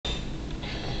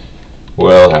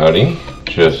howdy,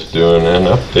 just doing an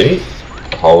update,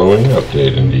 Halloween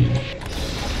update indeed.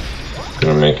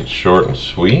 Gonna make it short and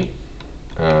sweet,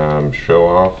 show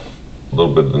off a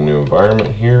little bit of the new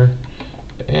environment here,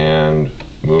 and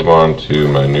move on to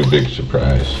my new big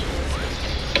surprise,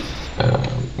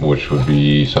 which would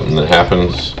be something that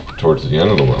happens towards the end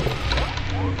of the level.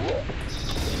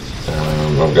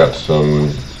 I've got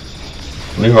some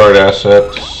new art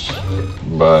assets,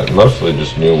 but mostly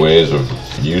just new ways of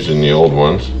using the old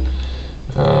ones.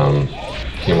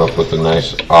 Came up with a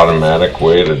nice automatic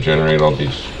way to generate all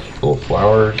these little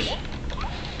flowers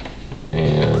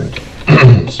and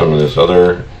some of this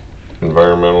other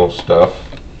environmental stuff.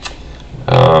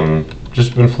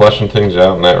 Just been fleshing things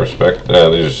out in that respect.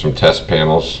 These are some test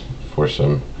panels for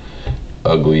some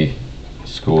ugly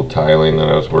school tiling that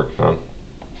I was working on.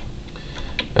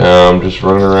 Just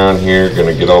running around here,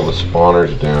 gonna get all the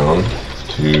spawners down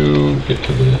to get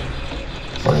to the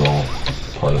final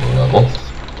part of the level.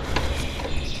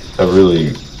 I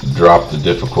really dropped the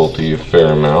difficulty a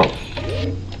fair amount,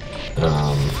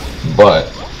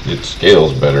 but it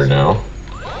scales better now.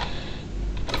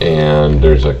 And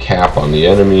there's a cap on the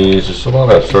enemies. Just a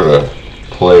lot of sort of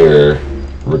player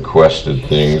requested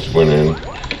things went in,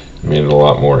 made it a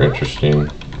lot more interesting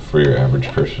for your average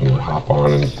person to hop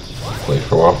on and play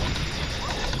for a while.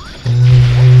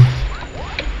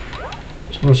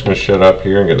 So I'm just going to shut up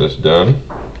here and get this done.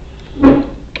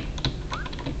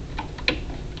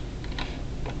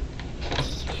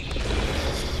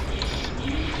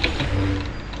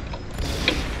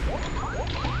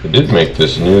 I did make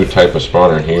this new type of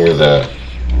spawner here that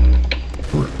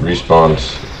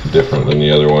respawns different than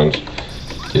the other ones.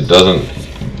 It doesn't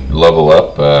level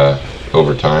up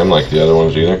over time like the other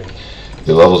ones either.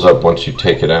 It levels up once you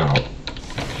take it out,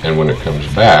 and when it comes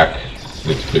back,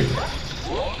 it's bigger.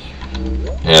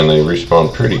 And they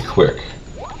respawn pretty quick.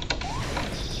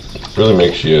 It really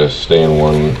makes you stay in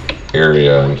one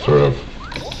area and sort of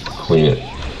clean it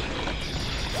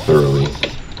thoroughly.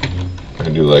 I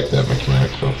do like that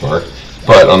mechanic so far.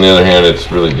 But on the other hand,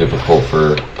 it's really difficult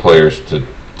for players to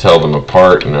tell them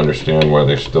apart and understand why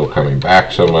they're still coming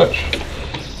back so much.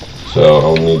 So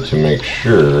I'll need to make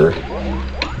sure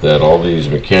that all these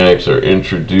mechanics are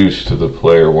introduced to the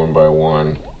player one by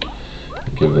one.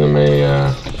 Give them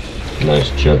a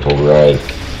nice gentle ride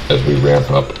as we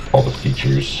ramp up all the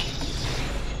features.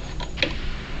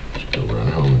 Just go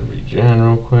run home and regen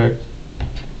real quick.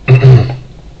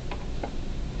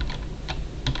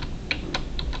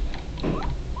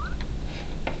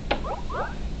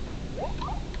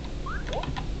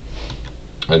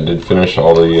 I did finish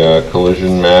all the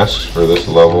collision masks for this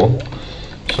level.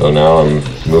 So now I'm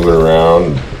moving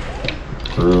around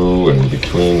through and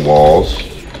between walls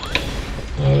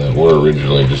that were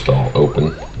originally just all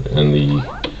open. And the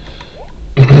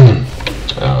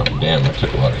oh damn, I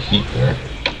took a lot of heat there.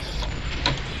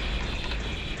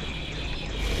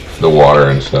 The water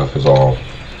and stuff is all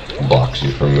blocks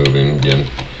you from moving again,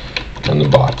 and the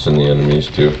bots and the enemies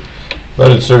too.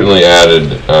 But it certainly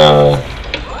added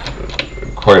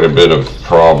quite a bit of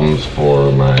problems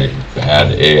for my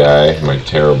bad AI, my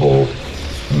terrible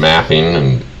mapping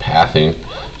and pathing.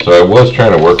 So I was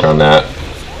trying to work on that,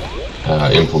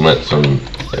 implement some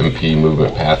MP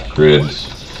movement path grids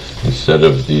instead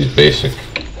of these basic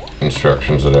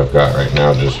instructions that I've got right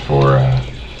now, just for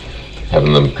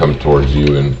having them come towards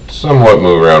you and somewhat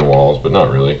move around walls, but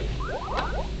not really.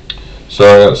 So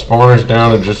I got spawners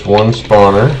down to just one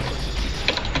spawner,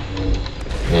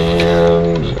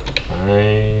 and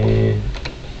I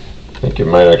think it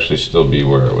might actually still be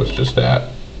where it was just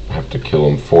at. I have to kill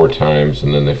them 4 times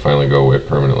and then they finally go away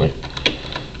permanently.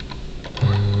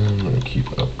 I'm going to keep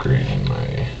upgrading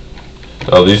my...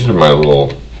 Oh, these are my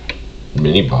little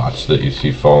mini bots that you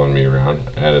see following me around.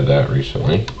 I added that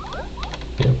recently.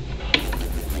 Yep.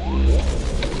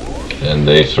 And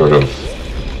they sort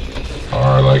of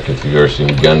are like, if you've ever seen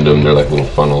Gundam, they're like little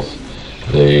funnels.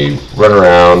 They run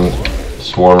around,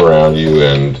 swarm around you,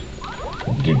 and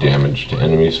do damage to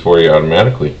enemies for you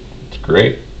automatically. It's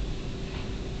great.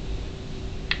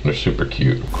 They're super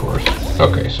cute, of course.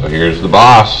 Okay, so here's the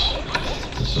boss.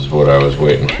 This is what I was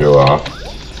waiting to show off.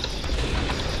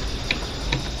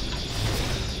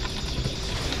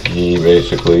 He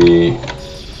basically,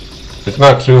 it's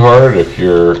not too hard if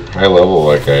you're high level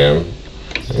like I am.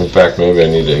 In fact, maybe I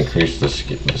need to increase the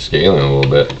scaling a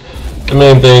little bit. The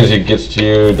main thing is he gets to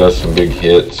you, does some big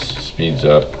hits, speeds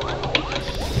up.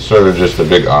 It's sort of just a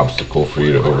big obstacle for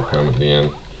you to overcome at the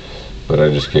end. But I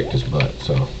just kicked his butt,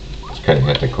 so it's kind of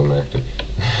anticlimactic.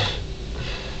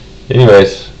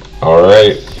 Anyways,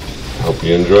 alright. Hope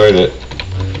you enjoyed it.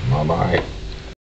 Bye-bye.